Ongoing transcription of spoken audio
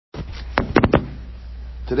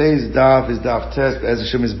Today's daf is daf test. As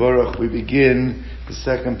Hashem is Baruch, we begin the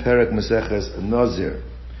second perek Maseches Nazir.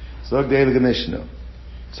 So look the Mishnah.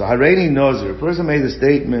 So Hareini Nazir. A person made the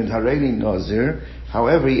statement Hareini Nazir.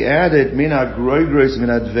 However, he added Mina Groigros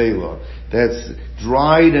Mina Dvela. That's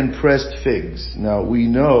dried and pressed figs. Now we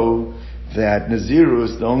know that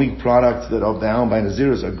Nazirus, the only products that are bound by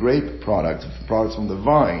Nazirus are grape products from the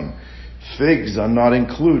vine. Figs are not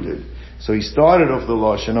included. So he started off the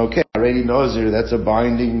Lashon, okay, already Nazir, that's a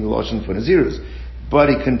binding Lashon for Nazirus. But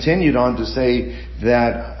he continued on to say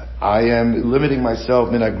that I am limiting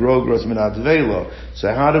myself, min agrogros, min advelo.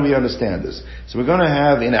 So how do we understand this? So we're going to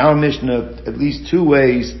have in our Mishnah at least two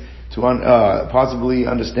ways to possibly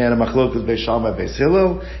understand a machlokas Beis Shammai Beis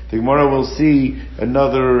Hillel. The Gemara will see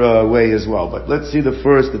another way as well. But let's see the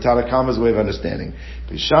Tanna Kamma's way of understanding.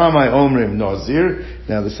 Beis Shammai Omrim Nazir.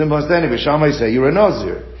 Now the simple understanding, Beis Shammai say you're a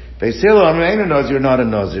Nazir. Beis Hillel, I'm a Nazir, you're not a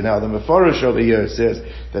Nazir. Now the Meforish over here says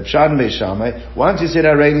that Pshat and Beis Shammai, once you said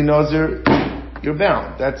Hareini Nazir, you're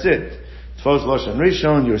bound. That's it. Tfos Loshan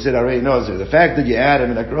Rishon, you said Hareini Nazir. The fact that you add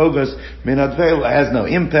min agrogos, min advela has no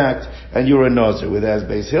impact, and you're a Nazir. Whereas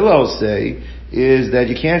Beis Hillel say is that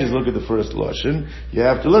you can't just look at the first Loshan. You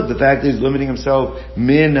have to look. The fact that he's limiting himself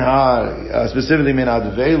specifically min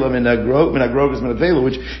advela, min agrogos, min advela,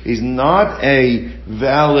 which is not a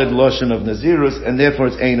valid Loshan of Nazirus, and therefore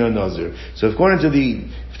it's Eino Nazir. So according to the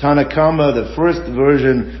Tanna Kamma, the first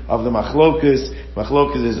version of the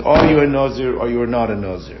Machlokas is, are you a Nazir or you are not a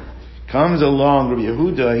Nazir? Comes along Rabbi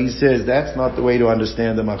Yehuda, he says that's not the way to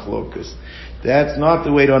understand the Machlokas. That's not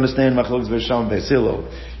the way to understand Machlokas Beis Shammai Beis Hillel.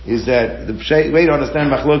 Is that the way to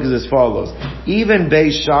understand Machlokas is as follows. Even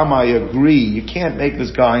Beis Shammai agree, you can't make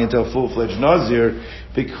this guy into a full-fledged Nazir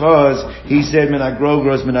because he said min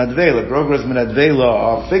agrogros min advela. Grogros min advela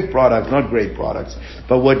are fig products, not grape products.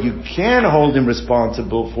 But what you can hold him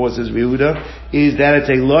responsible for, says Yehuda, is that it's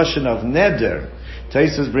a lashon of neder.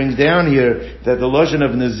 Taisus brings down here that the lashon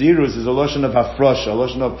of Nazirus is a lashon of hafrasha, a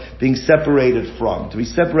lashon of being separated from, to be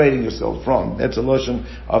separating yourself from. That's a lashon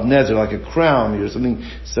of Nazir, like a crown, or something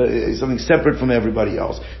separate from everybody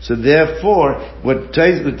else. So therefore, what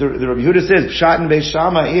the Rabbi Yehuda says, Pshat and Beis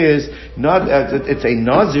Shammai is not, it's a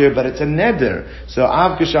Nazir, but it's a neder. So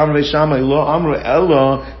Av Kisham Beis Shammai lo amru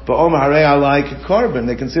elo ba'om harei alai carbon.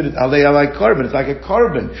 They consider it alei alai carbon. It's like a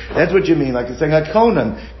carbon. That's what you mean, like it's saying a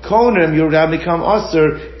konim. Konim, you now become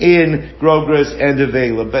in Grogros and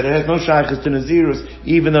Avela, but it has no shaykhs to Nazirus,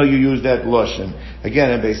 even though you use that lashon.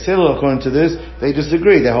 Again, in Beis Hillel, according to this, they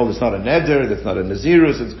disagree. They hold it's not a neder, that's not a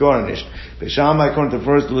Nazirus, it's garnished. Beis Shammai, according to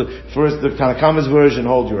the Tanna Kamma's version,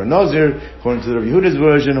 hold you're a Nazir. According to the Rabbi Yehuda's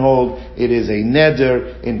version, hold it is a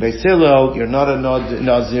neder. In Beis Hillel, you're not a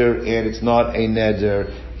Nazir, and it's not a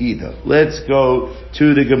neder either. Let's go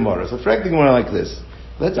to the Gemara. So, frankly, Gemara like this.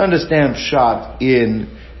 Let's understand Pshat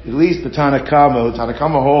in at least the Tanna Kamma. Tanna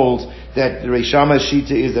Kamma holds that the Beis Shammai's shita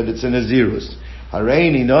is that it's a Nazirus.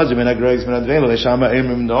 Hareini Nazir min agrogos min advela. Beis Shammai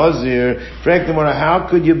emrim Nazir. Frankly, how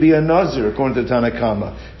could you be a Nazir according to the Tanna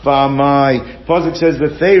Kamma? V'amai Pasuk says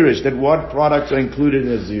beferish that what products are included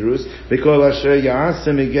in Nazirus because asher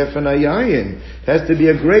ya'asem igefen hayayin. It has to be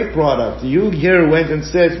a great product. You here went and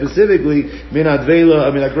said specifically min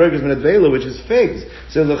advela, min agrogos min advela, which is figs.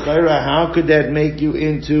 So l'chayra, how could that make you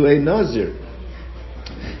into a Nazir?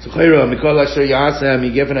 So Mikol Asher Yasem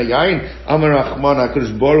Yigefen Hayayin Amar Rachmana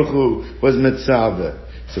HaKadosh Baruch Hu was mitzaveh.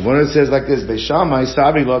 So when it says like this, Beis Shammai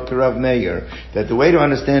Sabi Lo Karav Meir, that the way to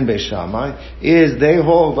understand Beis Shammai is they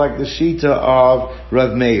hold like the shita of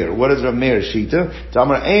Rav Meir. What is Rav Meir's shita?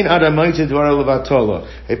 Tamar Ein Adamaita Dvara Levatola.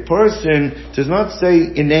 A person does not say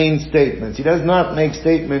inane statements. He does not make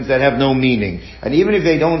statements that have no meaning. And even if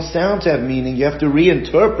they don't sound to have meaning, you have to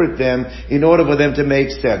reinterpret them in order for them to make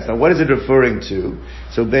sense. Now what is it referring to?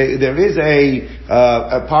 So there is a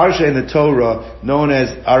parsha in the Torah known as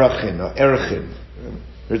Arachin, or Erechim.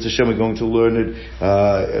 It's a Hashem, we're going to learn it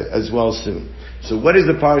as well soon. So what is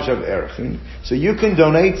the parsha of Erechim? So you can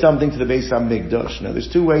donate something to the Beis HaMikdash. Now there's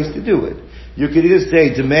two ways to do it. You could either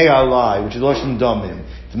say Dmei Alai, which is Lashon Damim.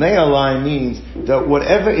 Dmei Alai means that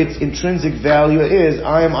whatever its intrinsic value is,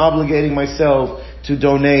 I am obligating myself to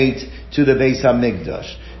donate to the Beis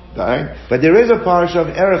HaMikdash. Right? But there is a parsha of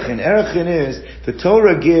Erechin. Erechin is, the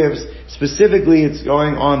Torah gives, specifically it's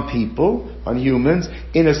going on people, on humans,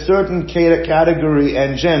 in a certain category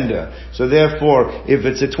and gender. So therefore, if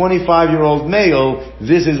it's a 25-year-old male,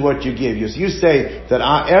 this is what you give. You say that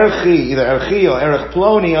Erchi, either Erchi or Erech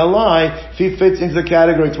Ploni, Alai, if he fits into the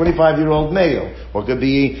category 25-year-old male, or it could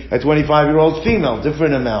be a 25-year-old female,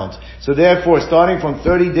 different amount. So therefore, starting from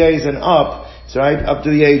 30 days and up, So right, up to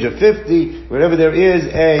the age of 50, wherever there is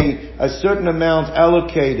a certain amount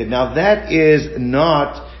allocated. Now that is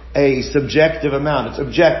not a subjective amount, it's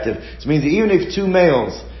objective. So it means that even if two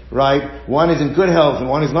males, right, one is in good health and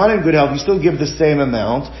one is not in good health, you still give the same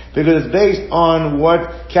amount because it's based on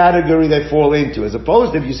what category they fall into. As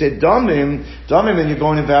opposed to if you say damim, then you're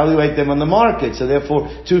going to evaluate them on the market. So therefore,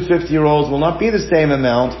 two 50-year-olds will not be the same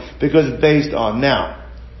amount because it's based on. Now,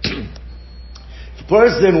 if a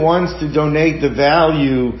person wants to donate the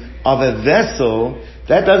value of a vessel,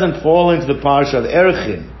 that doesn't fall into the parsha of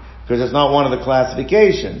erchin because it's not one of the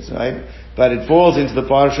classifications, right? But it falls into the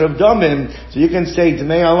parsha of damim, so you can say,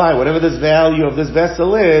 Dmei alai, whatever this value of this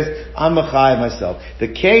vessel is, I'm mechayev myself. The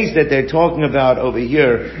case that they're talking about over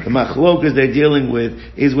here, the machlokas they're dealing with,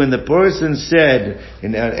 is when the person said,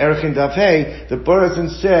 in Erech Daf Hey, the person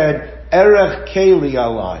said, Erech keli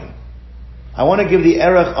alai. I want to give the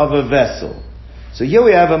erech of a vessel. So here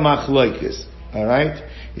we have a machlokas, alright?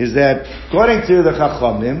 Is that, according to the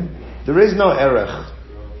Chachamim, there is no erech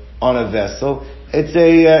on a vessel. It's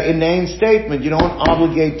a inane statement. You don't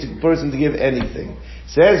obligate the person to give anything.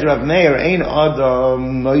 Says Rav Meir, Ein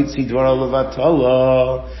Adam Moitzi Dvaro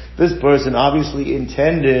Levatala. This person obviously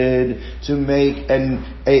intended to make a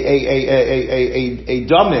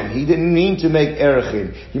domim. He didn't mean to make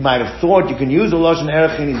erechin. He might have thought you can use a lashon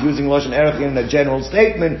erechin. He's using lashon erechin in a general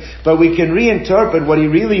statement, but we can reinterpret what he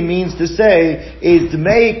really means to say is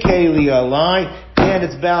Dmei keli alai. And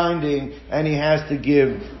it's binding, and he has to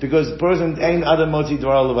give, because the person ain't other motzi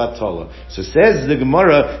dvar levatala. So says the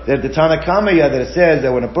Gemara that the Tanakamaya that it says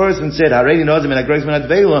that when a person said Hareini Nozim and Agrez Menat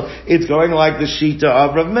Veila, it's going like the Shita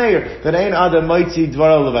of Rav Meir that ain't other motzi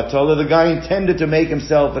dvar levatala. The guy intended to make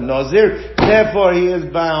himself a Nazir, therefore he is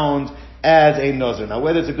bound as a Nazir. Now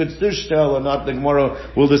whether it's a good shtel or not, the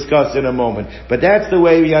Gemara will discuss in a moment. But that's the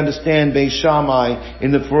way we understand Beis Shammai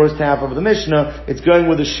in the first half of the Mishnah. It's going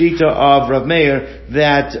with the Shita of Rav Meir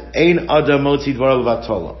that Ein Adam Motzi Dvar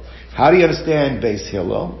Levatala. How do you understand Beis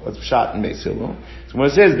Hillel? What's pshat in Beis Hillel? So when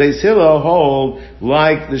it says Beis Hillel hold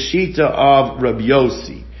like the Shita of Rabbi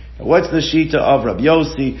Yossi. Now what's the Shita of Rabbi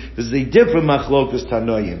Yossi? This is a different machlokus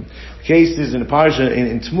tanoim. Cases in the parsha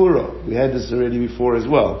in Tmura. We had this already before as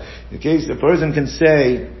well. In case a person can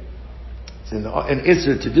say, it's an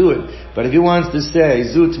isser to do it, but if he wants to say,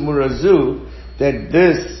 zu Tmura zu, that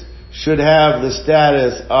this should have the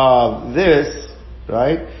status of this,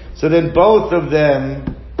 right? So then both of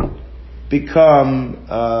them become,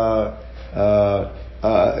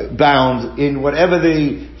 bound in whatever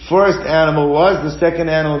the first animal was, the second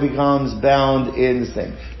animal becomes bound in the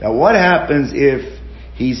same. Now what happens if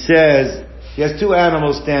he says, he has two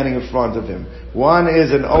animals standing in front of him. One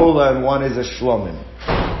is an Ola and one is a Shlomin.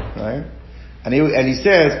 Right? And he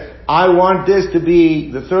says, I want this to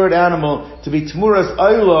be, the third animal, to be Tmuras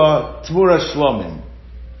Ola, Tmuras Shlomin.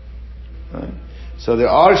 Right? So there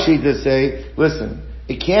are sheet that say, listen,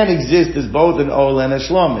 it can't exist as both an Ola and a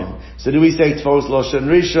Shlomin. So do we say Tvos Loshen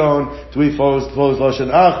Rishon? Do we Tvos Loshen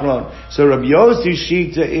Achron? So Rabbi Yossi's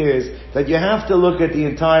Shita is that you have to look at the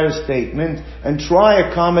entire statement and try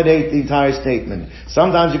accommodate the entire statement.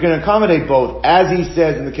 Sometimes you can accommodate both. As he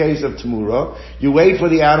says in the case of Tmura, you wait for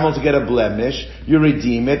the animal to get a blemish, you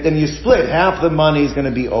redeem it, then you split. Half the money is going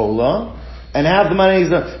to be Ola, and half the money is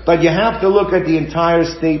not. But you have to look at the entire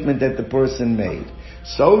statement that the person made.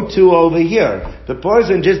 So too over here. The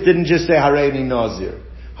person didn't just say Hareini Nazir.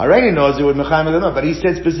 Hareini Nazir with Mechaim, but he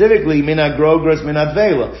said specifically Minad Grogras, Minad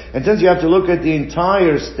Vela. And since you have to look at the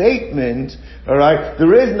entire statement, alright,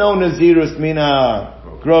 there is no Nazirus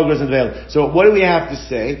Minad Grogras and Vela. So what do we have to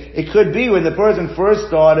say? It could be when the person first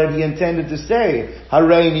started, he intended to say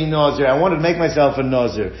Hareini Nazir. I wanted to make myself a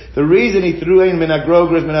Nazir. The reason he threw in Minad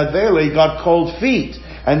Grogras, Minad Vela, he got cold feet.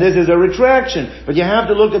 And this is a retraction. But you have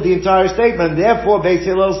to look at the entire statement. Therefore, Beis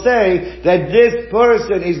Hillel say that this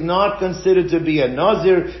person is not considered to be a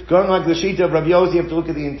Nazir. Going like the Shita of Rabbi Yossi, you have to look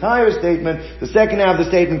at the entire statement. The second half of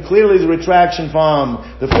the statement clearly is a retraction from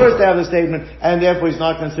the first half of the statement, and therefore he's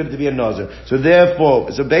not considered to be a Nazir. So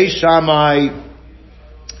Beis Shammai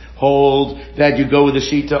hold that you go with the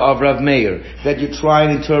Shita of Rav Meir, that you try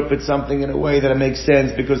and interpret something in a way that it makes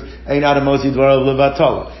sense because Ein Adam Motzi Dvar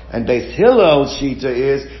Levatala. And Beis Hillel's Shita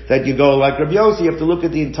is that you go like Rabbi Yossi, you have to look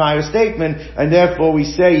at the entire statement, and therefore we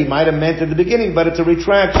say he might have meant at the beginning, but it's a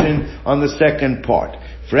retraction on the second part.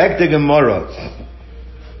 Frek the Gemara,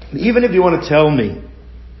 even if you want to tell me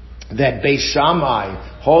that Beis Shammai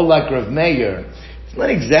hold like Rav Meir, it's not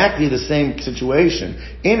exactly the same situation.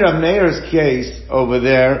 In Rav Meir's case over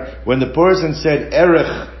there, when the person said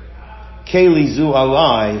Erech Keli Zu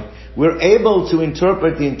Alai, we're able to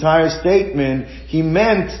interpret the entire statement. He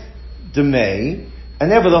meant Demei, and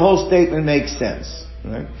therefore the whole statement makes sense,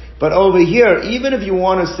 right? But over here, even if you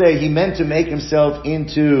want to say he meant to make himself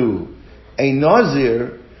into a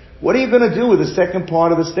Nazir, what are you going to do with the second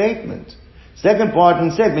part of the statement? Second part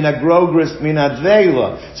said, mina grogris, mina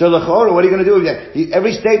dveila. So l'chora, what are you going to do with that?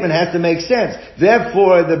 Every statement has to make sense.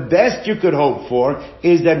 Therefore, the best you could hope for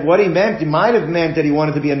is that what he meant, he might have meant that he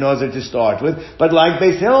wanted to be a Nazir to start with, but like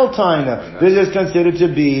Beis Hillel Taina, this is considered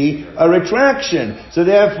to be a retraction. So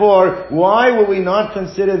therefore, why would we not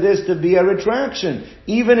consider this to be a retraction?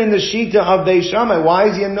 Even in the Shita of Beis Shammai, why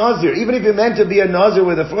is he a Nazir? Even if he meant to be a Nazir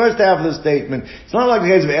with the first half of the statement, it's not like the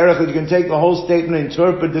case of Erech that you can take the whole statement and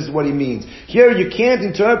interpret this is what he means. Here you can't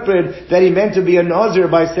interpret that he meant to be a Nazir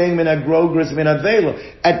by saying min agrogris min advelo.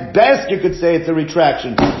 At best you could say it's a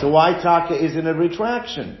retraction. So why Taka isn't a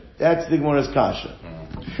retraction? That's the Gemara's kasha.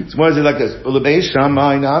 So what is it like this? Beis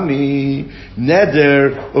Shammai nami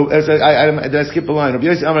neder. Did I skip a line?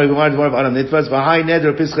 It's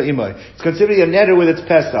considered a neder with its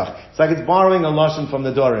Pesach. It's like it's borrowing a lashon from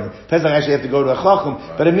the Dorim. Pesach actually have to go to a chacham,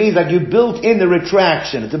 but it means like you built in the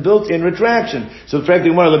retraction. It's a built-in retraction. So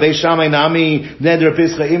frankly, more Beis Shammai nami neder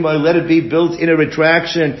pischa imoy. Let it be built in a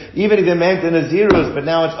retraction, even if it meant in a zeros, but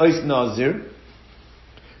now it's ois nazir.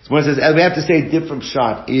 So one says, we have to say a different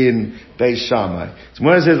shot in Beis Shammai. So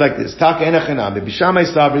one says like this, Taka enachanam, Beis Shammai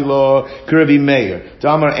sabri lo, Kirabi Meir,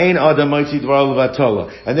 Damar ein adam moitzi dvar levatola.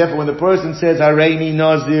 And therefore when the person says, Hareini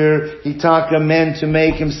Nazir, he Taka meant to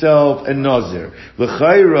make himself a Nazir.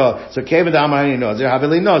 L'chayra, so Kevin Damar Hareini Nazir,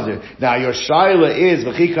 Haveli Nazir. Now your shaila is,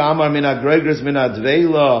 V'chika Amar min agregris min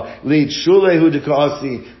adveila, Lid shulehu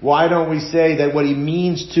dekasi. Why don't we say that what he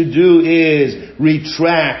means to do is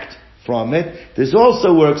retract from it? This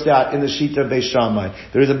also works out in the Shita of Beis Shammai.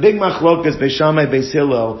 There is a big machlokas Beis Shammai Beis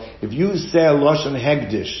Hillel. If you say a lashon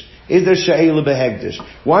hegdish, is there she'ela behegdish?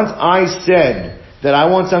 Once I said that I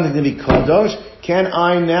want something to be kadosh, can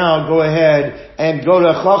I now go ahead and go to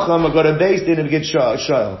a chacham or go to Beis Din and get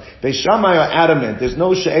sha'el? Beis Shammai are adamant. There's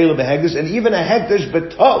no she'ela behegdish, and even a hegdish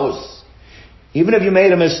betos. Even if you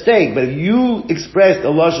made a mistake, but if you expressed a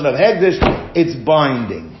lashon of hegdish, it's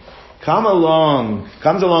binding. Comes along,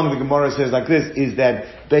 the Gemara says like this, is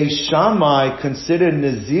that Beis Shammai consider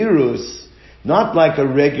Nazirus not like a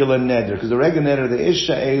regular neder, because the regular neder, there is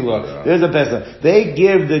sha'ela, there's a pesach. They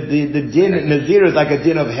give the din, Nazirus like a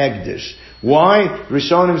din of hegdish. Why?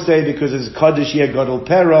 Rishonim say because it's Kaddish Yeh Gadol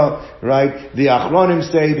Pera, right? The Achronim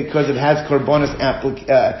say because it has Korbanos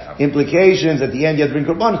implications. At the end you have to bring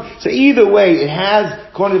Korbanos. So either way, it has,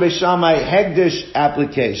 according to Beis Shammai, Hegdish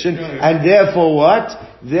application. And therefore what?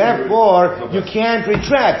 Therefore, you can't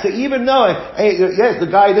retract. So even though, yes, the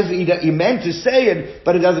guy he meant to say it,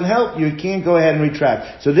 but it doesn't help you can't go ahead and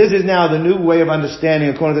retract. So this is now the new way of understanding,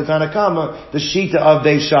 according to Tanakama, the Shita of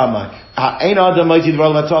Beis Shammai. I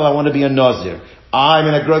want to be a Nazir. I'm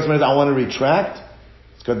in a gross minute, I want to retract.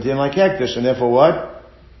 It's got to be like Hektish, and therefore what?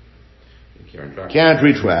 You can't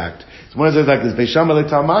retract. So one says like this, Beis Shammai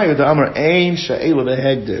l'tamayu, the Amar ein she'ela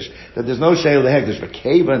behegdish. That there's no she'ela behegdish. For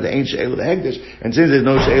Keva, there ain't she'ela behegdish. And since there's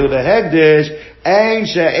no she'ela behegdish, ein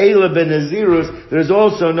she'ela benazirus, there's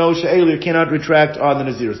also no she'ela, you cannot retract on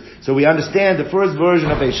the nazirus. So we understand the first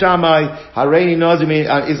version of Beis Shammai, Hareini Nazir,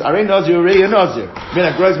 is Hareini Nazir already a Nazir?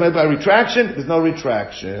 By retraction, there's no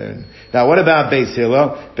retraction. Now what about Beis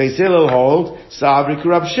Hillel? Beis Hillel holds, Sabri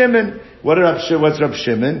Rab Shimon. What's Rab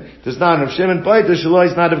Shimon? There's not Rab Shimon.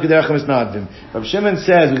 It's not of Gederachim. It's not him. Rab Shimon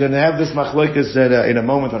says we're going to have this machlokas in a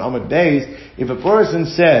moment on Amud Beis. If a person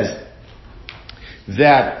says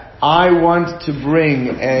that I want to bring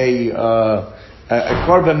a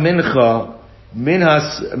korban mincha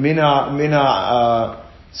mina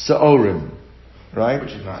saorim, right?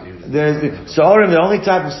 Which is not used. There's the sa'orim, the only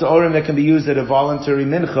type of sa'orim that can be used at a voluntary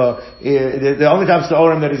mincha, the only type of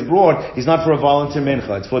sa'orim that is brought is not for a voluntary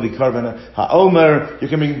mincha. It's for the korban ha'omer. You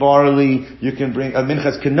can bring barley, you can bring a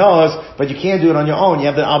minchas kenos, but you can't do it on your own. You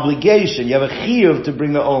have the obligation. You have a chiyuv to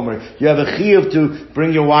bring the omer. You have a chiyuv to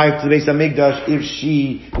bring your wife to the Beis Hamikdash if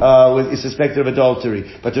she is suspected of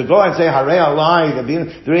adultery. But to go and say harei alai,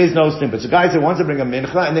 there is no sin. But the guy said wants to bring a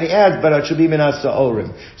mincha, and then he adds, but it should be minas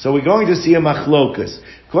sa'orim. So we're going to see a machlo.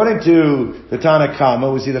 According to the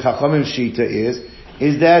Tanakama, we see the Chachamim Shita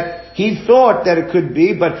is that he thought that it could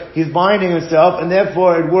be, but he's binding himself, and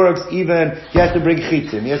therefore it works even, he has to bring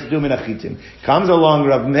chitim, he has to do min chitim. Comes along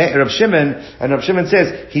Rav Shimon, and Rav Shimon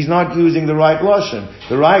says, he's not using the right lashon.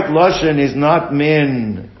 The right lashon is not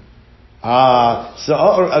min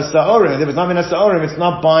Sa'orim, if it's not min sa'orim, it's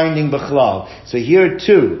not binding b'chlal. So here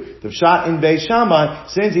too, the pshat in Beis Shammai,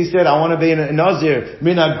 since he said, I want to be a Nazir,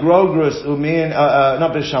 min agrogrus umin,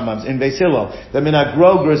 not Beis Shammai, in Beis Hillel, the min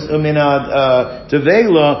agrogrus umin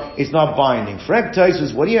tevela, it's not binding. Frank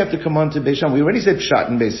Taisus, what do you have to come on to Beis Shammai? We already said pshat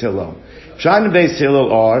in Beis Hillel. Pshat in Beis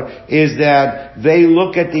Hillel is that they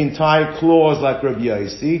look at the entire clause like Rabbi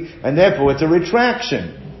Yossi, and therefore it's a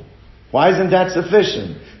retraction. Why isn't that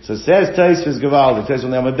sufficient? So says Taisvis Gavaldi, Taisvis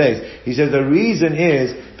on the base. He says the reason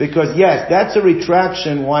is because yes, that's a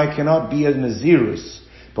retraction. Why it cannot be a Nazirus?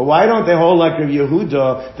 But why don't they hold like Rabbi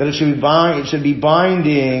Yehuda that it should be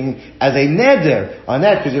binding as a neder on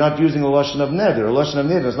that? Because you're not using a lashon of neder. A lashon of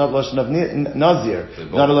neder is not lashon of nazir.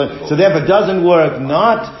 So therefore, it doesn't work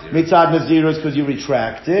not mitzad nazirus because you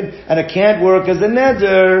retracted, and it can't work as a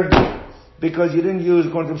neder because you didn't use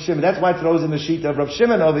according to Rav Shimon. That's why it throws in the sheet of Rav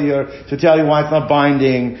Shimon over here to tell you why it's not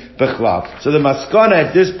binding b'chlal. So the maskana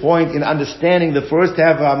at this point in understanding the first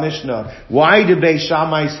half of our Mishnah, why do Beis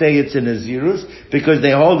Shammai say it's a Nazirus? Because they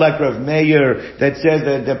hold like Rav Meir that says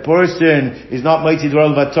that the person is not Moitzi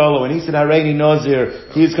Dvar Vatolo. When he said Hareini Nazir,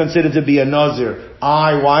 he is considered to be a Nazir.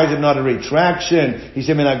 Why is it not a retraction? He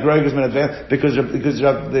said, because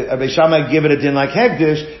Rabbi Shammai give it a din like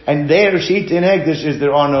Hegdish, and their sheet in Hegdish is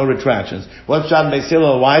there are no retractions. What's Pshat in Beis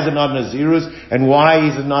Hillel? Why is it not Nazirus? And why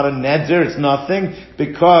is it not a Neder? It's nothing.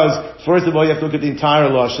 Because, first of all, you have to look at the entire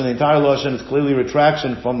Lashon. The entire Lashon is clearly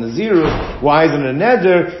retraction from Nazirus. Why isn't it a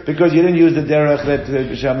Neder? Because you didn't use the Derech that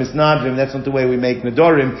Misnadrim. That's not the way we make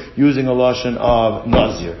Nedorim, using a Lashon of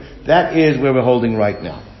Nazir. That is where we're holding right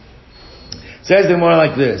now. Says the more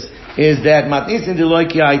like this, is that matnisin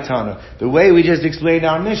deloiki aitana. The way we just explained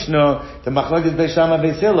our Mishnah, the machlokes Beis Shammai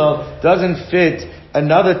Beis Hillel doesn't fit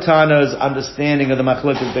another Tana's understanding of the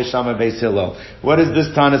machlokes Beis Shammai Beis Hillel. What is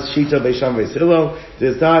this Tana's shita Beis Shammai Beis Hillel?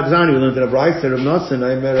 This Tana we learned that Rabbi said Rav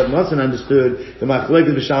Nosson understood the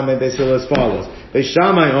machlokes Beis Shammai Beis Hillel as follows: Beis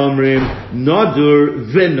Shammai omrim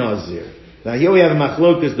nadur v'nazir. Now here we have a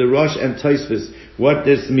machlokes, the Rosh and Tosfos, what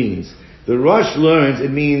this means. The Rosh learns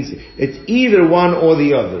it means it's either one or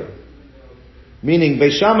the other. Meaning,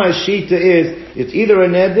 Beis Shammai's shita is, it's either a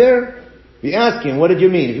neder, we ask him, what did you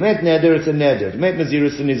mean? If you meant neder, it's a neder. If you meant nazir,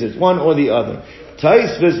 it's a nazir. It's one or the other.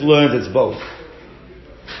 Tosfos learns it's both.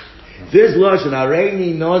 This Lashon,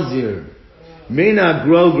 Hareini Nazir, Mina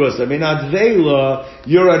Grogros, Mina Dveila,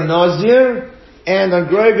 you're a Nazir, and on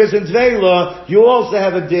Grogros and Dveila, you also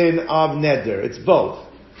have a din of neder. It's both.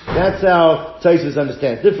 That's how Tosfos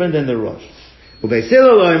understands. Different than the Rosh. Beis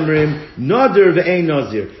Hillel omrim nadir ve'ein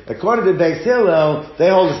nazir. According to Beis Hillel, they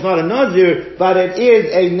hold it's not a nazir, but it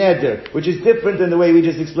is a neder, which is different than the way we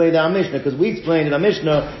just explained our Mishnah. Because we explained in our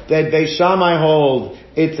Mishnah that Beis Shammai hold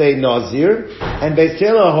it's a nazir, and Beis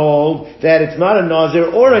Hillel hold that it's not a nazir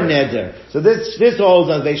or a neder. So this holds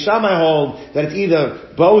as Beis Shammai hold that it's either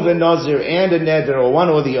both a nazir and a neder, or one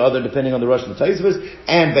or the other, depending on the Rosh and Tosfos.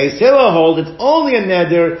 And Beis Hillel hold it's only a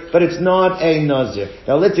neder, but it's not a nazir.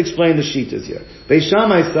 Now let's explain the shitas here. Beis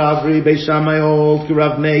Shammai Savri, Beis Shammai hold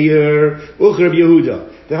Rav Meir, Rav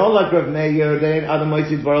Yehuda. They hold like Rav Meir, they ain't Adam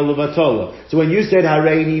Moitzi Dvar Levatola. So when you said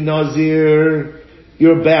Hareini Nazir,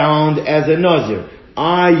 you're bound as a nazir.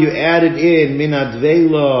 You added in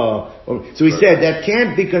minadvela. So we said that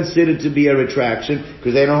can't be considered to be a retraction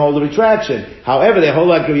because they don't hold a retraction. However, they hold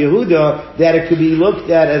like Rav Yehuda that it could be looked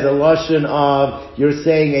at as a lashon of you're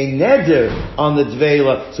saying a neder on the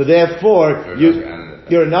dvela. So therefore,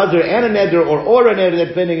 you're a nazir and a neder or a neder,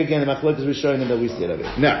 depending again the machlokes we're showing them that we see it of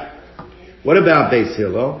it. Now, what about Beis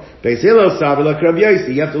Hillel? Beis Hillel sabi like Rabbi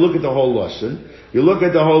Yossi. You have to look at the whole lashon. You look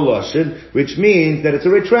at the whole lashon, which means that it's a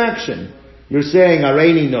retraction. You're saying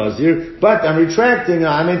Hareini Nazir, but I'm retracting.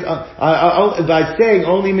 By saying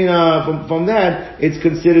only from that, it's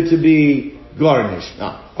considered to be garnished.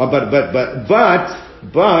 But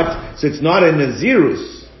so it's not a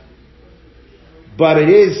Nazirus, but it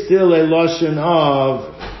is still a lashon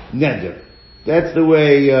of neder. That's the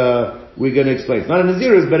way we're going to explain. It's not a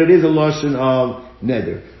Nazirus, but it is a lashon of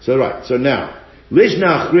neder. So right. So now,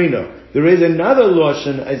 Lishna Achrino. There is another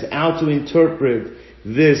lashon as how to interpret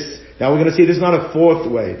this. Now we're going to see this is not a fourth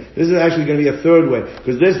way. This is actually going to be a third way.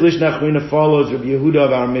 Because this Lishna Achrina follows Rabbi Yehuda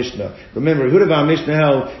of our Mishnah. Remember, Yehuda of our Mishnah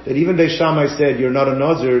held that even Beis Shammai said you're not a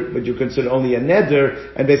Nazir, but you're considered only a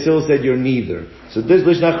Neder, and Beis Hillel said you're neither. So this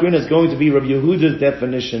Lishna Achrina is going to be Rabbi Yehuda's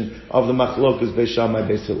definition of the Machlokas Beis Shammai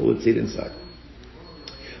Beis Hillel. Let's see it inside.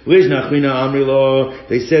 Lishna Achrina Amrilo,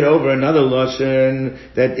 they said over another lashon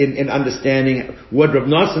that in understanding what Rav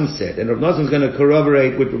Nosson said, and Rav Nosson is going to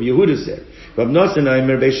corroborate what Rav Yehuda said. Rav Nosson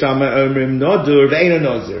Aimer Beis Shammai Omrim Nadur Ve'ein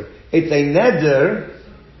Nazir. It's a neder,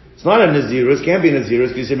 It's not a Nazirus, can't be a Nazirus,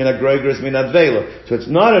 because you say Minat Groigris, Minat Vela. So it's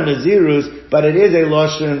not a Nazirus, but it is a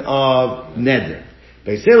Lashon of Neder.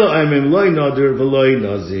 Beis Hillel Aimim Loi Nader V'Loi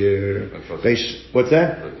Nazir. What's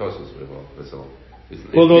that?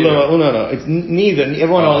 Well, no. It's neither.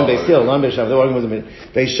 Everyone all in Beis Hillel, not Beis Shammai. They're arguing with him.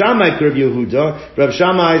 Beis Shammai to Rav Yehuda. Rav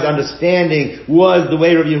Shammai's understanding was the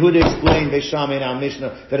way Rav Yehuda explained Beis Shammai in our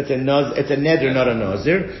Mishnah, that it's a neder, not a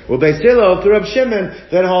nazir. Well, Beis Hillel to Rav Shifman,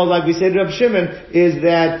 that whole, like we said, Rav Shifman, is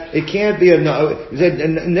that it can't be nazirus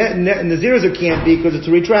it can't be because it's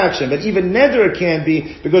a retraction, but even neder it can't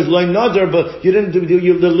be because loy nader, but you didn't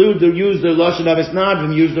use the lashon of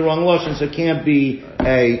isnadvim, use the wrong lashon, so it can't be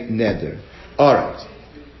a neder. Alright.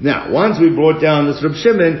 Now, once we brought down this Reb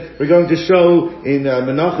Shimon, we're going to show in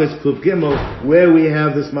Menachos Kuf Gimel where we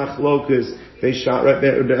have this machlokus Reb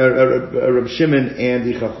Shimon and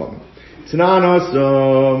the Chacham. Tanan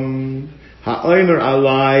Osam Ha'omer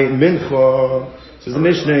Alai Mincha. So the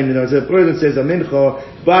Mishnah, the person says a mincha,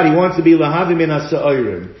 but he wants to be lahavim min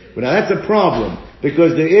ha'sa'orim. Well, now that's a problem,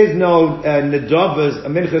 because there is no nedavas, a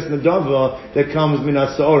minchas nedava that comes min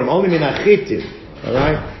ha'sa'orim, only min ha'chitim.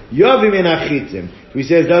 Alright? Yomi min achitim. He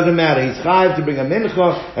says, doesn't matter. He's chayav to bring a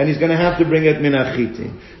mincha, and he's going to have to bring it min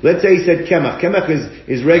achitim. Let's say he said kemach. Kemach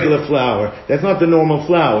is regular flour. That's not the normal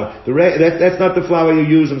flour. That's not the flour you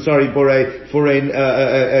use, for a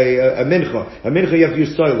mincha. A mincha you have to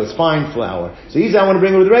use soilus, fine flour. So he said, I want to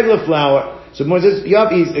bring it with regular flour. So Moses, he's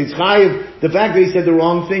chayiv. The fact that he said the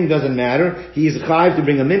wrong thing doesn't matter. He is chayiv to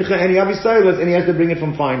bring a mincha, and and he has to bring it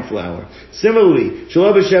from fine flour. Similarly,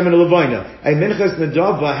 shelo b'shemen levayna. A minchas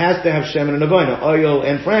nedava has to have shemen and levayna, oil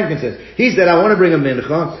and frankincense. He said, I want to bring a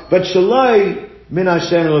mincha, but shalai min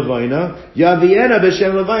hashem levayna, yaviena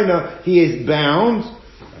b'shem levayna. He is bound,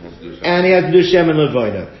 and he has to do shemen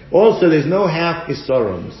levayna. Also, there's no half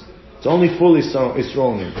isarons. It's only full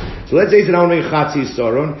isronim. So let's say he said, I want to bring chatzi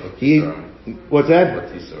isaron. What's that?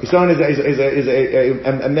 Isaron is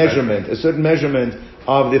a measurement, a certain measurement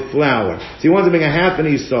of the flour. So he wants to bring a half an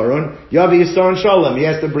isaron. Yavi isaron shalom. He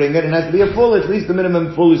has to bring it, and it has to be a full, at least the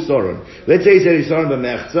minimum full isaron. Let's say he said isaron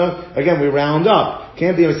b'mechza. Again, we round up.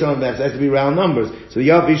 Can't be isaron b'mechza. It has to be round numbers. So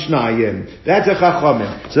yavi shnayim. That's a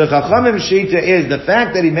chachamim. So the chachamim shita is the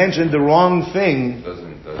fact that he mentioned the wrong thing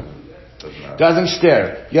doesn't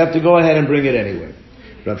stare. You have to go ahead and bring it anyway.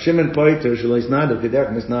 Rav Shimon Poiter shelo isnadav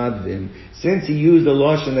kederech misnadvim. Since he used a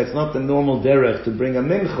lashon that's not the normal derech to bring a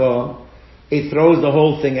mincha, it throws the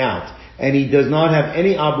whole thing out, and he does not have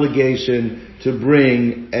any obligation to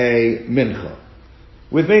bring a mincha.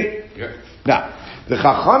 With me? Yeah. Now, the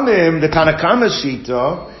Chachamim, the Tanakama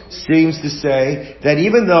Shita, seems to say that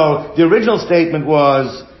even though the original statement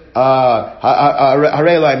was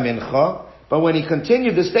Harei Lai Mincha, but when he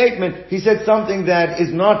continued the statement, he said something that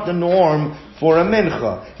is not the norm for a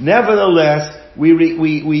mincha. Nevertheless,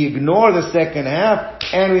 we ignore the second half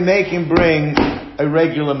and we make him bring a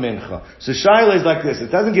regular mincha. So Shaila is like this.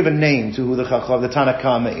 It doesn't give a name to who the Chacham, the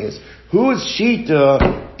Tanakama is. Whose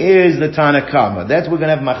Shita is the Tanakama? That's we're going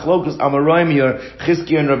to have Machlokus Amoraim here,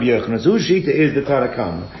 Chizkiah and Rabbi Yochanan. So whose Shita is the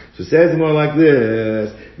Tanakama? So it says more like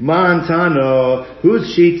this. Man Tano,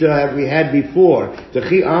 whose Shita have we had before?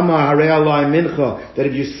 Techi Amar Harei Alai Mincha. That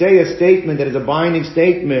if you say a statement that is a binding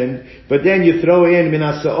statement, but then you throw in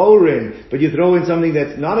Minas Sa'orin, but you throw in something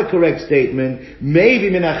that's not a correct statement, maybe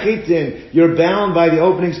Minachitin, you're bound by the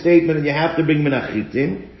opening statement and you have to bring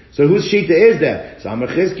Minachitin. So whose shita is that? So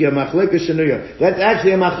Amachizkiya Machlokas Shenuya. That's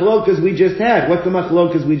actually a machlokas we just had. What's the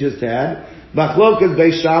machlokas we just had? Machlokas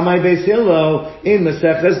Beis Shammai Beis Hillel in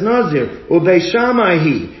Maseches Nazir. Or Beis Shammai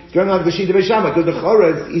he. It's going like the shita Beis Shammai, because the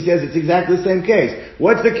Chorez, he says it's exactly the same case.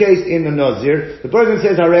 What's the case in the Nazir? The person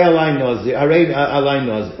says Harei Alai Nazir,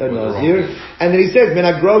 Nazir, and then he says Min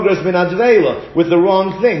HaGrogros Min HaDveila, with the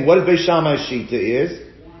wrong thing. What Beis Shammai's shita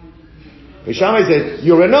is? Beis Shammai says,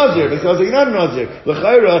 you're a Nazir. Beis Hillel says, you're not a Nazir.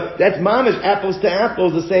 L'chayra, that's mamish, apples to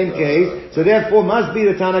apples, the same case. So therefore, must be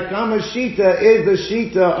the Tanakama Shita is the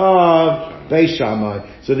Shita of Beis Shammai.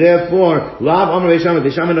 So therefore, Lav Amar Beis Shammai,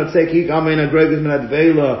 Beis Shammai not say, Kik Amar Ina Gregus Min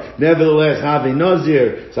HaDveila, nevertheless, Havi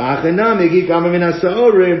Nazir. So Achenami, Kik Amar Min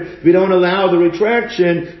HaSa'orim, we don't allow the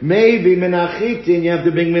retraction, maybe Min HaChitin, you have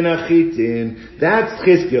to bring Min HaChitin. That's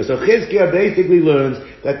Chizkiah. So Chizkiah basically learns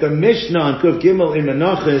that the Mishnah on Kuf Gimel in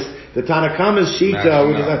Menachos, the Tanakama's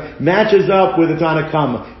Shita matches up with the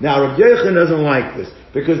Tanakama. Now, Rabbi Yochanan doesn't like this,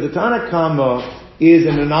 because the Tanakama is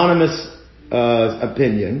an anonymous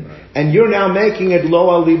opinion, and you're now making it lo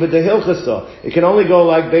aliba de hilchasa. It can only go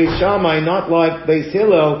like Beis Shammai, not like Beis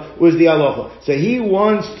Hillel, was the halacha. So he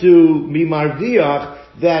wants to be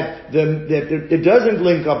marviach that it doesn't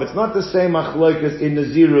link up. It's not the same achloikas in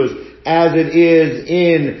Nazirus as it is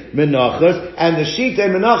in Menachos, and the Shita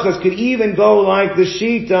in Menachos could even go like the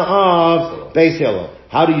Shita of Beis Hillel.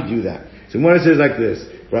 How do you do that? So Gemara says like this.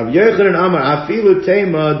 Rabbi Yochanan Amar Afilu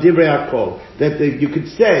Tema Divrei Hakol, that you could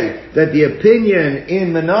say that the opinion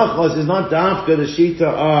in Menachos is not dafka the Shita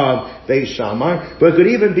of Beis Shammai, but it could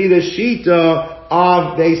even be the Shita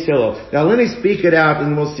of Beis Hillel. Now let me speak it out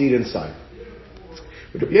and we'll see it inside.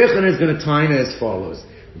 But Rabbi Yochanan is going to tie it as follows.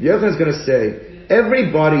 Rabbi Yochanan is going to say,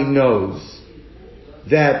 everybody knows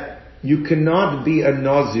that you cannot be a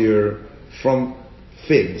Nazir from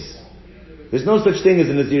figs. There's no such thing as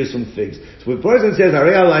a Nazir from figs. So if a person says,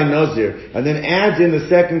 Harei alai Nazir, and then adds in the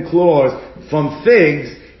second clause from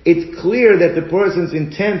figs, it's clear that the person's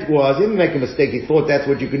intent was, he didn't make a mistake, he thought that's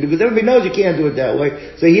what you can do, because everybody knows you can't do it that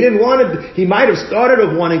way. So he didn't want to, he might have started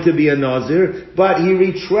off wanting to be a Nazir, but he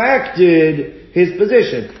retracted his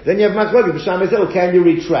position. Then you have Machlokes, B'Shammai Hillel, can you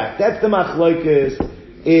retract? That's the Machlokes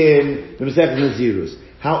in the Masechet Nazirus.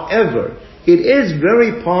 However, it is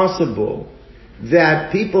very possible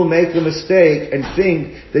that people make a mistake and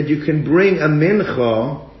think that you can bring a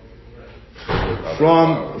mincha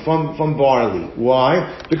from barley.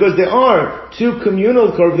 Why? Because there are two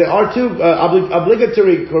communal there are two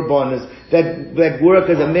obligatory korbanos that work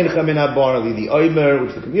as a mincha min barley. The oimer,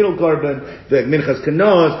 which is the communal korban, the minchas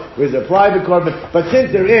kanos, which is a private korban. But since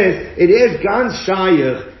it is ganz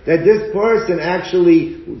shayach that this person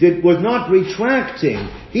actually was not retracting.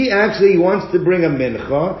 He actually wants to bring a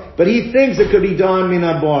mincha, but he thinks it could be done min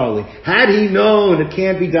barley. Had he known it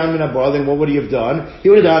can't be done min barley, then what would he have done? He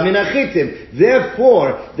would have done min chitim.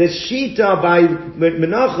 Therefore, the shita by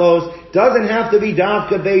menachos doesn't have to be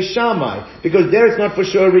davka Beis Shammai, because there it's not for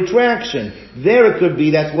sure retraction. There it could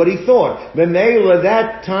be, that's what he thought. Memela,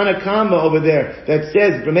 that Tanakama over there that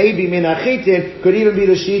says maybe min chitim could even be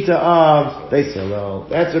the shita of Beis Hillel.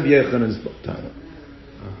 That's Rabbi Yochanan's Tana.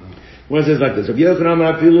 One says like this: Rabbi Yochanan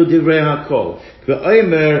Amar Afilu Divrei Hakol.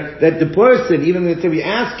 That the person, even if we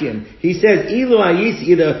ask him, he says, Ilu ayisi,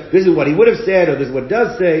 either this is what he would have said, or this is what it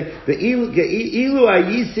does say, the Ilu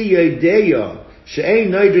ayisi yedeya, she'ein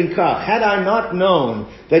noidrin kach. Had I not known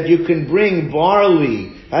that you can bring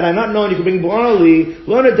barley, lo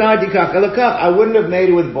nadadi kach elakach, I wouldn't have made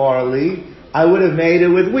it with barley, I would have made it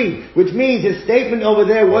with wheat. Which means his statement over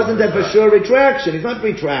there wasn't that for sure retraction. He's not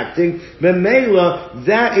retracting. Memela,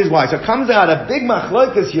 that is why. So it comes out a big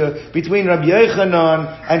machlokes here between Rabbi Yochanan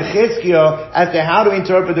and Chizkiah as to how to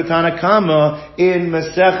interpret the Tanakama in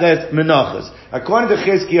Masechet Menachos. According to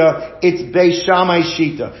Chizkiah, it's Beis Shammai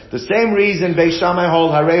Shita. The same reason Beis Shammai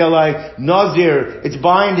hold Harei alai Nazir, it's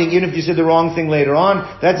binding even if you said the wrong thing later on.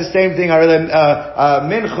 That's the same thing,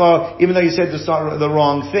 Mincha, even though you said the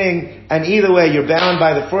wrong thing. And either way, you're bound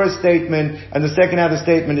by the first statement, and the second half of the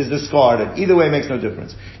statement is discarded. Either way, it makes no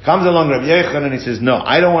difference. Comes along Rabbi Yochanan and he says, no,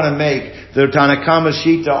 I don't want to make the Tanakama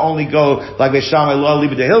Shita only go like Beis Shammai Lo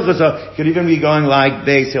Liba de Hilchasa. It could even be going like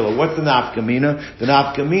Beis Hillel. What's the nafkamina? The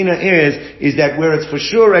nafkamina is that where it's for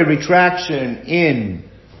sure a retraction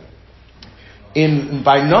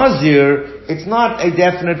by Nazir, it's not a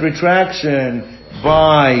definite retraction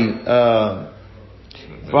by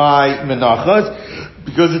Menachos.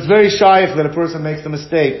 Because it's very shy if that a person makes a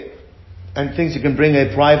mistake and thinks you can bring a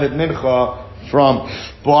private mincha from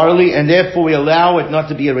barley, and therefore we allow it not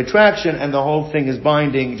to be a retraction, and the whole thing is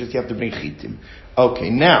binding, just you have to bring chitim. Okay,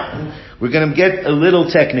 now, we're going to get a little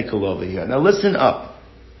technical over here. Now listen up.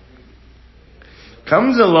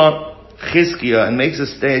 Comes along Chizkiah and makes a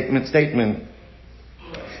statement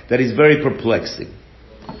that is very perplexing.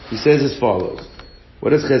 He says as follows. What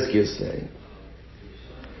does Chizkiah say?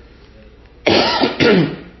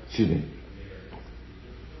 Excuse me.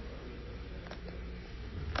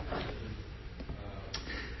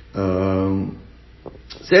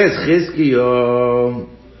 Says Chizkiah,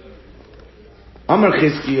 Amar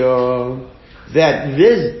Chizkiah, that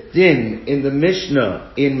this din in the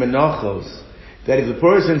Mishnah in Menachos, that if the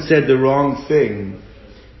person said the wrong thing,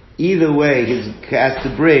 either way he has to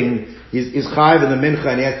bring his chayv in the mincha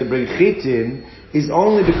and he has to bring chitin, is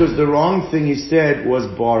only because the wrong thing he said was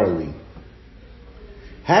barley.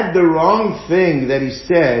 Had the wrong thing that he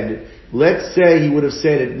said, let's say he would have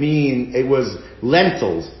said it was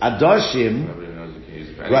lentils, adashim.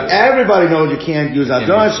 Everybody knows you can't use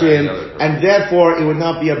adashim, and therefore it would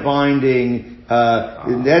not be a binding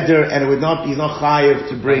neder, and he's not chayiv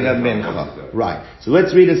to bring a mincha. Right. So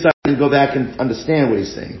let's read inside and go back and understand what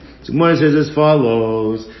he's saying. So Gemara says as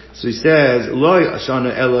follows. So he says, Lo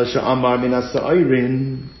yashana ela sha'amar min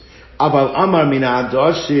ha'sa'irin. Aval Amar Mina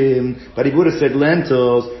Adoshim, but he would have said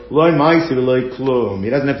lentils, Loi Maisi Loi Klum. He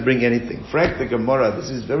doesn't have to bring anything. Frank the Gemara, this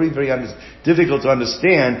is very, very difficult to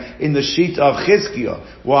understand in the sheet of Chizkiah.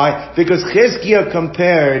 Why? Because Chizkiah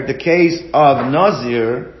compared the case of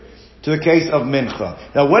Nazir to the case of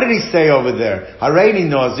Mincha. Now, what did he say over there? Hareini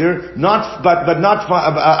Nazir, Hareini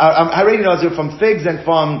Nazir from figs and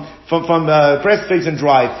from pressed figs and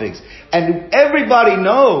dried figs. And everybody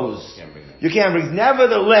knows you can't bring.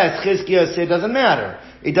 Nevertheless, Chizkiah said it doesn't matter.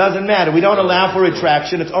 It doesn't matter. We don't allow for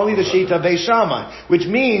retraction. It's only the sheet of Beis Shammai. Which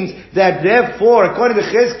means that therefore, according to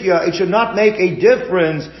Chizkiah, it should not make a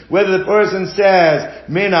difference whether the person says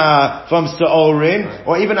Mina from Sa'orin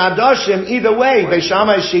or even Adoshim. Either way, Beis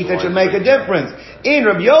Shammai's sheet, that should make a difference. In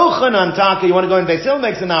Rabbi Yochanan Taka, you want to go in Beis Hillel,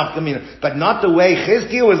 makes an afkamina, but not the way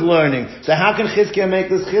Chizkiah was learning. So how can Chizkiah make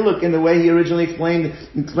this chiluk in the way he originally explained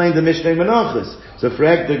the Mishnah Menachos? So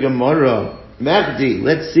frag the Gemara, Mechdi,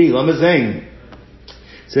 let's see, Lamazain.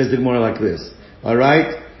 Says the Gemara like this.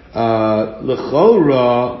 Alright?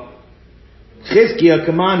 L'chora, Chizkiah,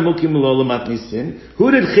 Kaman Mukim Lo Matnisin.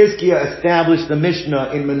 Who did Chizkiah establish the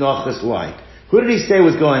Mishnah in Menachos like? Who did he say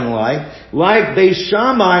was going like? Like Beis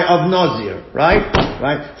Shammai of Nazir. Right?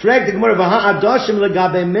 Right? Frag the Gemara, Vaha Adoshim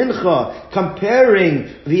Legabe Mincha. Comparing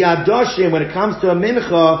the Adoshim when it comes to a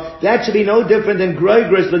Mincha, that should be no different than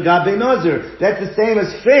Groigris Legabe Nazir. That's the same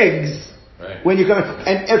as figs. Right. When you come,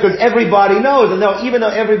 and because everybody knows, and even though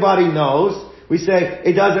everybody knows, we say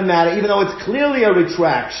it doesn't matter, even though it's clearly a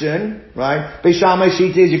retraction, right? Beis Shammai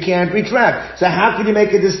sheet is you can't retract. So how could you make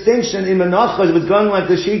a distinction in Menachos if it's going like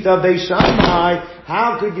the sheet of Beis Shammai?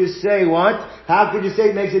 How could you say what? How could you say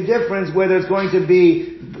it makes a difference whether it's going to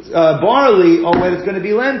be barley or whether it's going to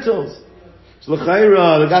be lentils? So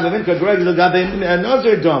l'chayra, l'gabe mincha greg, l'gabe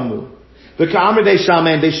nazir damu. The Ka'amr Beis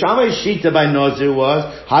Shammai, and Beis Shammai's shita by Nazir was,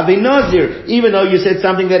 Havi Nazir, even though you said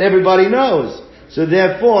something that everybody knows. So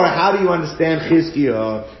therefore, how do you understand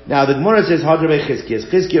Chizkiah? Now the Gemara says, Hadar Bei Chizkiah.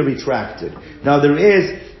 Chizkiah retracted. Now there is,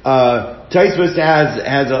 Taisvus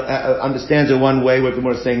understands it one way, what the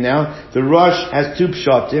Gemara is saying now. The Rosh has two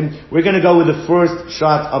pshatim. We're going to go with the first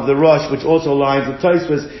shot of the Rosh, which also aligns with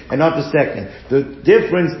Taisvus, and not the second. The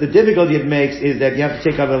difficulty it makes is that you have to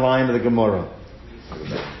take out a line of the Gemara.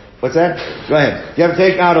 What's that? Go ahead. You have to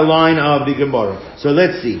take out a line of the Gemara. So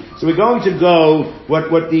let's see. So we're going to go,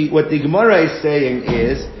 what the Gemara is saying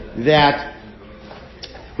is that,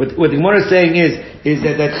 what the Gemara is saying is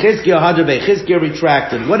that Chizkiah Hadar Chizkiah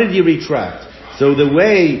retracted. What did he retract? So the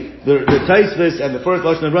way the Taisvus and the first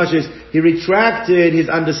Lashon of Rosh is, he retracted his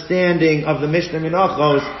understanding of the Mishnah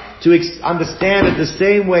Menachos to understand it the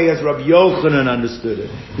same way as Rabbi Yochanan understood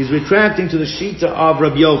it. He's retracting to the Shita of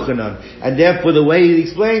Rabbi Yochanan. And therefore the way he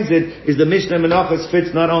explains it is the Mishnah Menachos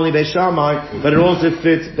fits not only Beis Shammai, but it also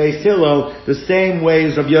fits Beis Hillel the same way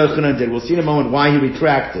as Rabbi Yochanan did. We'll see in a moment why he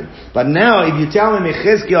retracted. But now, if you tell me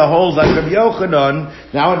Chizkiah holds like Rabbi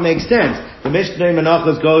Yochanan, now it makes sense. The Mishnah in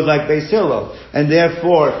Menachos goes like Beis Hillel. And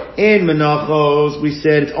therefore, in Menachos, we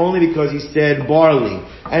said it's only because he said barley.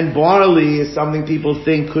 And barley is something people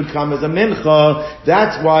think could come as a mincha.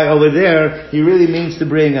 That's why over there, he really means to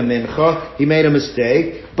bring a mincha. He made a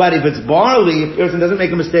mistake. But if it's barley, if a person doesn't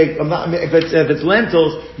make a mistake, if it's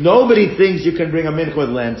lentils, nobody thinks you can bring a mincha with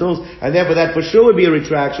lentils. And therefore that for sure would be a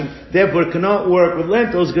retraction. Therefore it cannot work with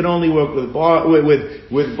lentils, it can only work with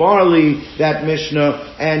barley, that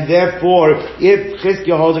Mishnah. And therefore, if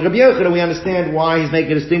Chizkiah holds a Rabbi Yochanan, we understand why he's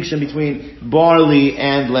making a distinction between barley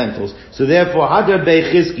and lentils. So therefore, Hadar Bei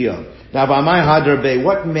Chizkiah. Now, by my Hadar Bei,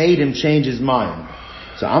 what made him change his mind?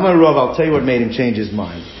 So Amar Rav, I'll tell you what made him change his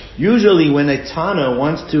mind. Usually when a Tana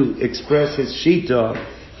wants to express his Shita,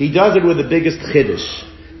 he does it with the biggest Chiddush.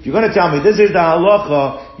 If you're going to tell me this is the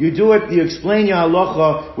halacha, you do it, you explain your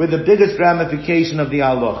halacha with the biggest ramification of the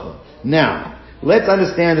halacha. Now, let's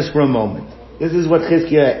understand this for a moment. This is what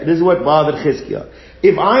bothered Chizkiah.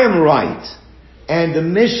 If I am right, and the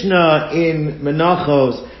Mishnah in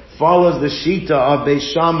Menachos follows the Shita of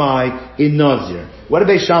Beis Shammai in Nazir. What did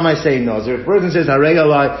Beis Shammai say in Nazir? If a person says,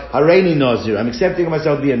 Hareini Nazir, I'm accepting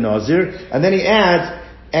myself to be a Nazir, and then he adds,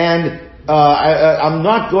 and I'm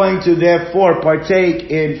not going to therefore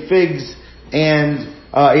partake in figs and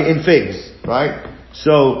in figs, right?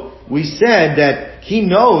 So we said that he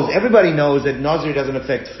knows, everybody knows that Nazir doesn't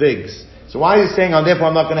affect figs. So why is he saying, therefore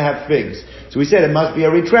I'm not going to have figs? So we said it must be a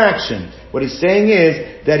retraction. What he's saying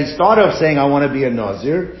is that he started off saying I want to be a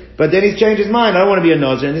Nazir, but then he's changed his mind. I don't want to be a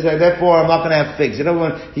Nazir, and he said therefore I'm not going to have figs.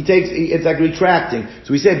 It's like retracting.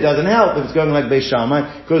 So we said it doesn't help if it's going like Beis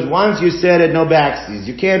Shammai, because once you said it, no backsies.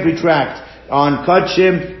 You can't retract on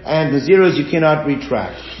Kachim and the zeros. You cannot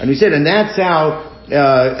retract. And we said, and that's how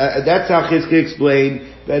That's how Chizkiah explained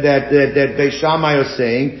that Beis Shammai are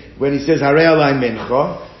saying when he says Harei alai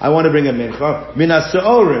mincha, I want to bring a mincha min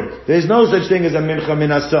ha'sa'orim. There's no such thing as a mincha min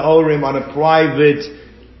ha'sa'orim on a private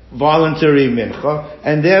voluntary mincha,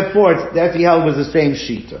 and therefore that he held was the same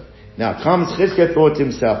shita. Now comes Chizkiah, thought to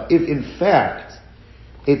himself, if in fact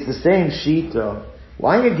it's the same shita,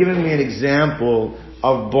 why are you giving me an example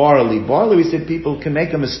of barley? Barley, we said people can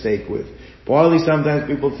make a mistake with. Barley, sometimes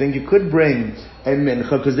people think you could bring a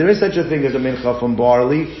mincha, because there is such a thing as a mincha from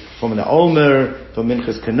barley, from the Omer, from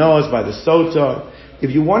minchas kanos, by the sota. If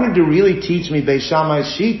you wanted to really teach me Beis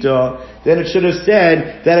Shammai's shita, then it should have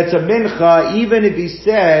said that it's a mincha, even if he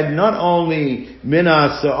said not only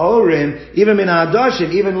mina sa'orim, even mina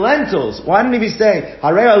adashim, even lentils. Why didn't he say,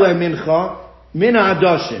 Harei alei mincha, mina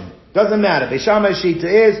adashim? Doesn't matter. Beis Shammai's shita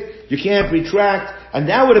is, you can't retract, and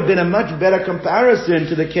that would have been a much better comparison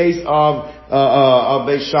to the case of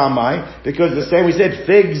Beis Shammai, because the same, we said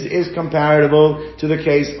figs is comparable to the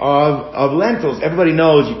case of lentils. Everybody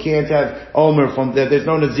knows you can't have omer from, there's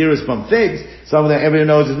no nazirus from figs. Some of that, everybody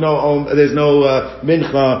knows there's no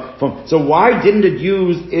mincha from, so why didn't it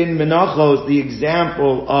use in menachos the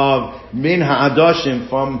example of min ha'adoshim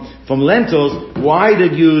from lentils? Why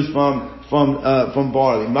did it use from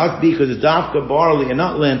barley? It must be because it's dafka barley and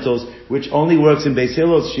not lentils, which only works in Beis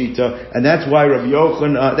Hillel's shita, and that's why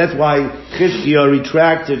that's why Chizkiah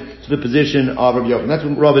retracted to the position of Rabbi Yochanan. That's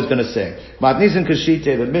what Rabbi is going to say. Matnisin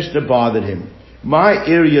kashite, the Mishnah bothered him. My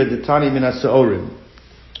area, the Tani min ha'sa'orim.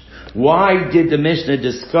 Why did the Mishnah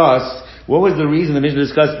discuss? What was the reason the Mishnah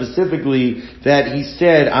discussed specifically that he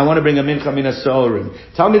said, I want to bring a mincha min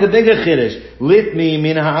ha'sa'orim? Tell me the bigger chiddush. Litmi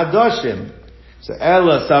min ha'adoshim. So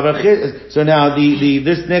now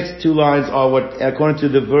this next two lines are what, according to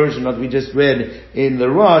the version that we just read in the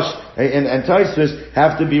Rosh and Tosfos,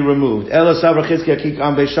 have to be removed. Ela Savra Chizkiah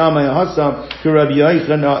Kikam Beis Shammai Hasam K'Rabbi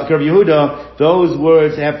Yehuda. Those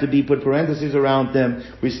words have to be put parentheses around them.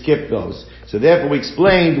 We skip those. So therefore we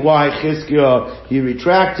explained why Chizkiah, he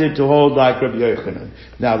retracted to hold like Rabbi Yochanan.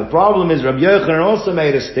 Now the problem is Rabbi Yochanan also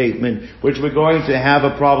made a statement which we're going to have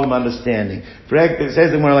a problem understanding. It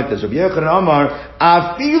says more like this. Rabbi Yochanan Amar,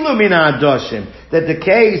 Afilu min ha'adoshim, that the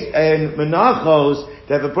case in Menachos,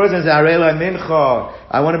 that the person says, Arela mincha,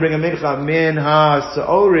 I want to bring a mincha min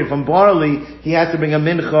ha'sa'orim, from barley, he has to bring a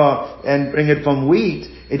mincha and bring it from wheat.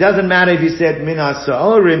 It doesn't matter if he said min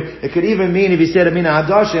ha'sa'orim, it could even mean if he said a min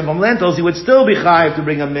ha'adoshim from lentils, he would still be chayiv to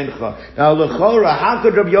bring a mincha. Now, l'chora, how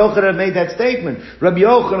could Rabbi Yochanan have made that statement? Rabbi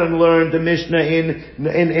Yochanan learned the Mishnah in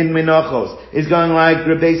Menachos. It's going like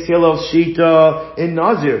Beis Hillel's shita in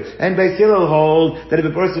Nazir. And Beis Hillel hold that if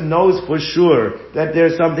a person knows for sure that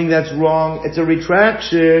there's something that's wrong, it's a retraction,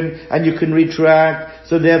 and you can retract.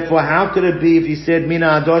 So therefore, how could it be if you said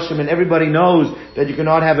mina adoshim and everybody knows that you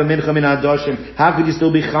cannot have a mincha mina adoshim? How could you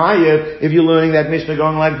still be chayev if you're learning that Mishnah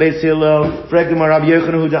going like Beis Hillel, Fregdemar Rabbi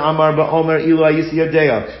Yochanan Huda Amar Ba'omer Ilu Ayisi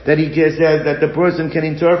Yadea, that he says that the person can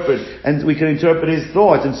interpret, and we can interpret his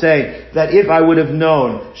thoughts and say that if I would have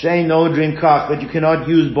known Shein no drink kach, that you cannot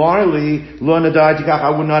use barley, lo nadar tikach, I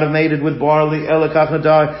would not have made it with barley, elakach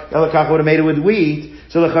nadar, elakach would have made it with wheat.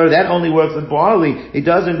 So that only works with barley. It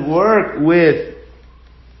doesn't work with,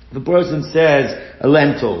 the person says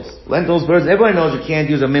lentils. Lentils, everybody knows you can't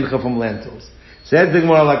use a mincha from lentils. Says the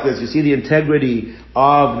Gemara like this. You see the integrity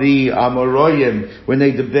of the Amoroyim when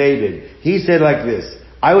they debated. He said like this.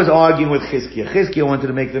 I was arguing with Chizkiah. Chizkiah wanted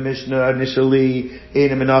to make the Mishnah initially in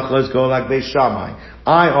Menachos go like Beis Shammai.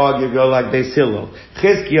 I argued go like Beis Hillel.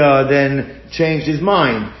 Chizkiah then changed his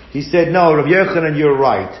mind. He said, no, Rabbi Yochanan, you're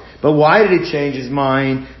right. But why did he change his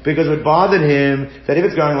mind? Because it bothered him that if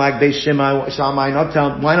it's going like Beis Shammai,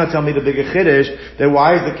 why not tell me the bigger chiddush? Then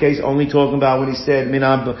why is the case only talking about when he said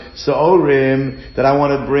minab sa'orim, that I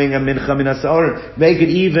want to bring a mincha min sa'orim? Make it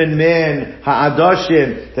even min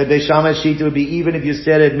ha'adoshim, that Beis Shammai shita would be even if you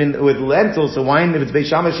said it with lentils. So why, if it's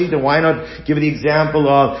Beis Shammai shita, why not give the example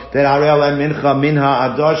of that arel and mincha min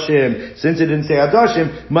ha'adoshim? Since it didn't say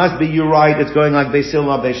adoshim, must be you're right, it's going like Beis Hillel,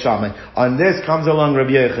 not Beis Shammai. On this comes along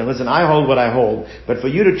Rabbi Yochanan. Listen, I hold what I hold, but for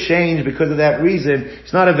you to change because of that reason,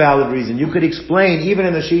 it's not a valid reason. You could explain, even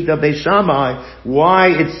in the sheet of Beis Shammai, why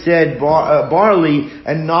it said barley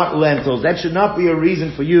and not lentils. That should not be a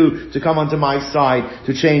reason for you to come onto my side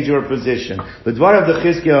to change your position. The dvar of the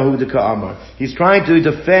Chizkiah Hu Deka Amar. He's trying to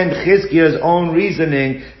defend Chizkiah's own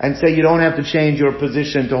reasoning and say you don't have to change your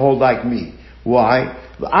position to hold like me. Why?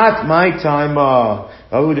 At my time,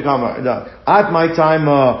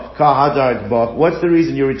 what's the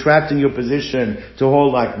reason you're retracting your position to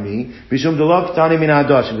hold like me? Because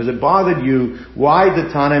it bothered you. Why the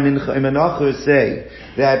Tanaim in Menachos say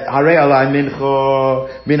that Harei Alai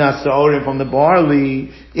Mincha Min HaSa'orim from the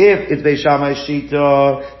barley? If it's Beis Shammai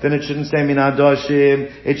Shita, then it shouldn't say Min HaDoshim.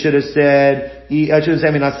 It should have said, it shouldn't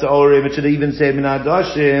say Min HaSa'orim. It should have even said Min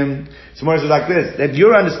HaDoshim. So more is like this, that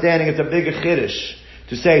your understanding it's a bigger chiddush.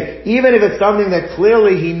 To say, even if it's something that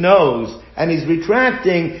clearly he knows, and he's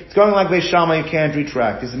retracting, it's going like Beis Shammai, you can't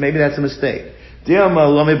retract. Maybe that's a mistake. Maybe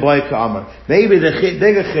the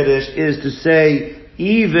bigger chiddush is to say,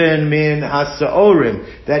 even min hasa'orim,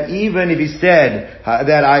 that even if he said,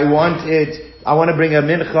 that I want to bring a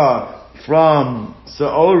mincha from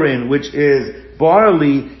sa'orim, which is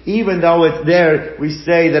barley, even though it's there, we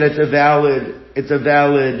say that it's a valid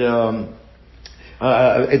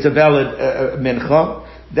mincha.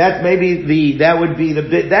 That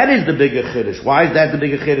is the bigger chiddush. Why is that the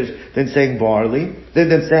bigger chiddush than saying barley,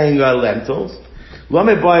 than saying lentils?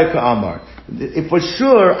 If for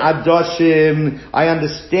sure adoshim, I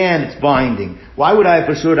understand it's binding. Why would I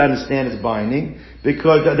for sure understand it's binding?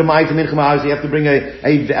 Because the ma'aser mincha obviously you have to bring a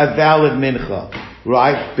valid mincha,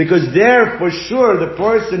 right? Because there for sure the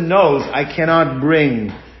person knows I cannot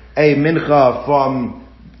bring a mincha from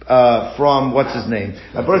what's his name?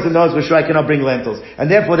 A person knows for sure I cannot bring lentils. And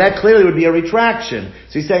therefore that clearly would be a retraction.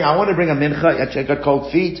 So he's saying, I want to bring a mincha, I got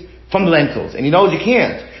cold feet, from lentils. And he knows you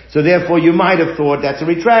can't. So therefore you might have thought that's a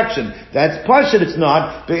retraction. That's partial, it's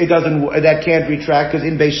not, but that can't retract, because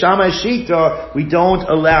in Beis Shammai Shita, we don't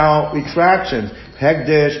allow retractions.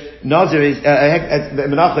 Hegdish, Nazir is,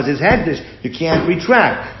 Menachos is Hegdish. You can't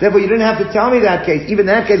retract. Therefore you didn't have to tell me that case. Even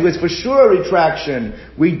that case was for sure a retraction.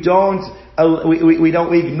 We ignore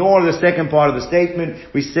the second part of the statement.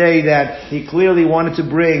 We say that he clearly wanted to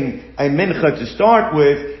bring a mincha to start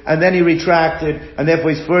with, and then he retracted, and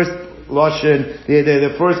therefore his first lashon,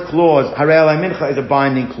 the first clause, Harei Alai Mincha, is a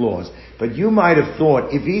binding clause. But you might have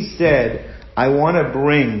thought, if he said, I want to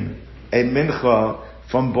bring a mincha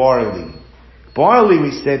from barley. Barley,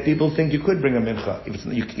 we said, people think you could bring a mincha.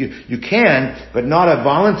 You can, but not a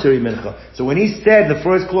voluntary mincha. So when he said the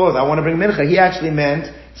first clause, I want to bring mincha, he actually meant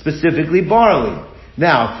specifically barley.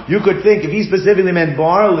 Now, you could think if he specifically meant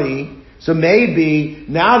barley, so maybe,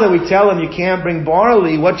 now that we tell him you can't bring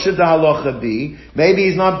barley, what should the halacha be? Maybe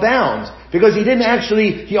he's not bound. Because he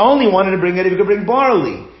only wanted to bring it if he could bring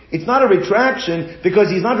barley. It's not a retraction, because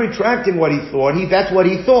he's not retracting what he thought, that's what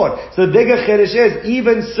he thought. So the bigger chiddush is,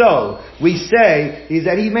 even so, we say, is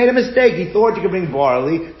that he made a mistake, he thought you could bring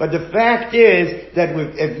barley, but the fact is, that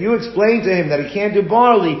if you explain to him that he can't do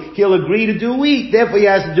barley, he'll agree to do wheat, therefore he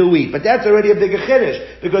has to do wheat. But that's already a bigger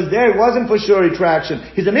chiddush, because there it wasn't for sure retraction.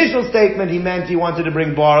 His initial statement, he meant he wanted to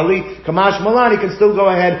bring barley, Kamash Malan, he can still go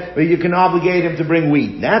ahead, but you can obligate him to bring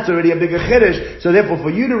wheat. That's already a bigger chiddush, so therefore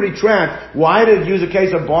for you to retract, why did you use a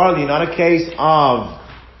case of barley, not a case of,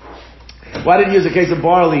 why did you use a case of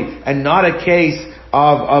barley and not a case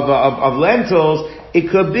of lentils? It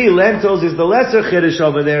could be lentils is the lesser chiddush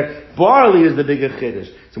over there, barley is the bigger chiddush.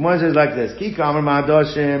 So one says like this, Ki kamer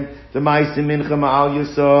ma'adoshim, the ma'asim mincha ma'al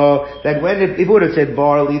yuso, that when if it would have said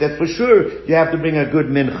barley, that for sure you have to bring a good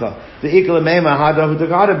mincha. The ikal meima hadahu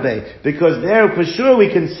takadabe, because there for sure we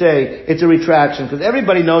can say it's a retraction, because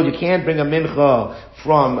everybody knows you can't bring a mincha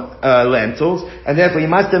from lentils, and therefore you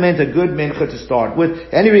must have meant a good mincha to start with.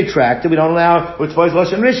 Any retractor, we don't allow, with Tvois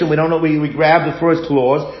Lashon Rishon, we grab the first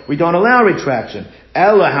clause, we don't allow retraction.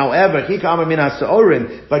 Ella, however,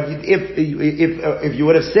 but if you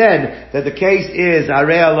would have said that the case is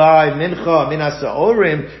Harei Alai Mincha Min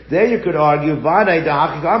HaSa'orim, there you could argue Vadai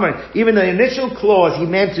Da'achik Amar. Even the initial clause, he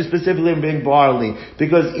meant to specifically bring barley,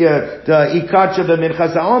 because the Ikacha the Mincha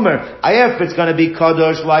Sa'omer, if it's going to be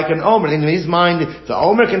Kadosh like an Omer, in his mind, the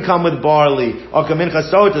Omer can come with barley, or Mincha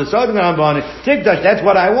Sa'ot, the Sa'ot can come on it. Tikdash, that's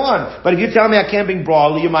what I want. But if you tell me I can't bring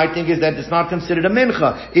barley, you might think is that it's not considered a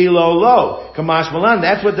Mincha. Ilo lo, Kamash.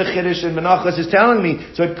 That's what the chiddush in Menachos is telling me.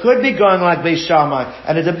 So it could be going like Beis Shammai,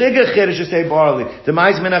 and it's a bigger chiddush to say barley. The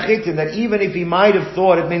Ma'is Menachitim, that even if he might have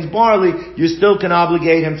thought it means barley, you still can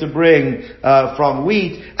obligate him to bring from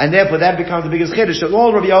wheat, and therefore that becomes the biggest chiddush. So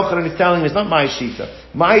all Rabbi Yochanan is telling me is not my shita.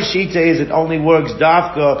 My shita is it only works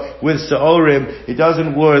dafka with sa'orim. It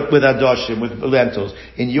doesn't work with adoshim, with lentils.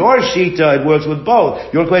 In your shita, it works with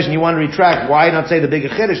both. Your question, you want to retract. Why not say the bigger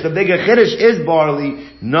chiddush? The bigger chiddush is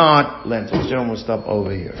barley, not lentils. Gentlemen, we'll stop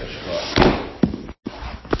over here.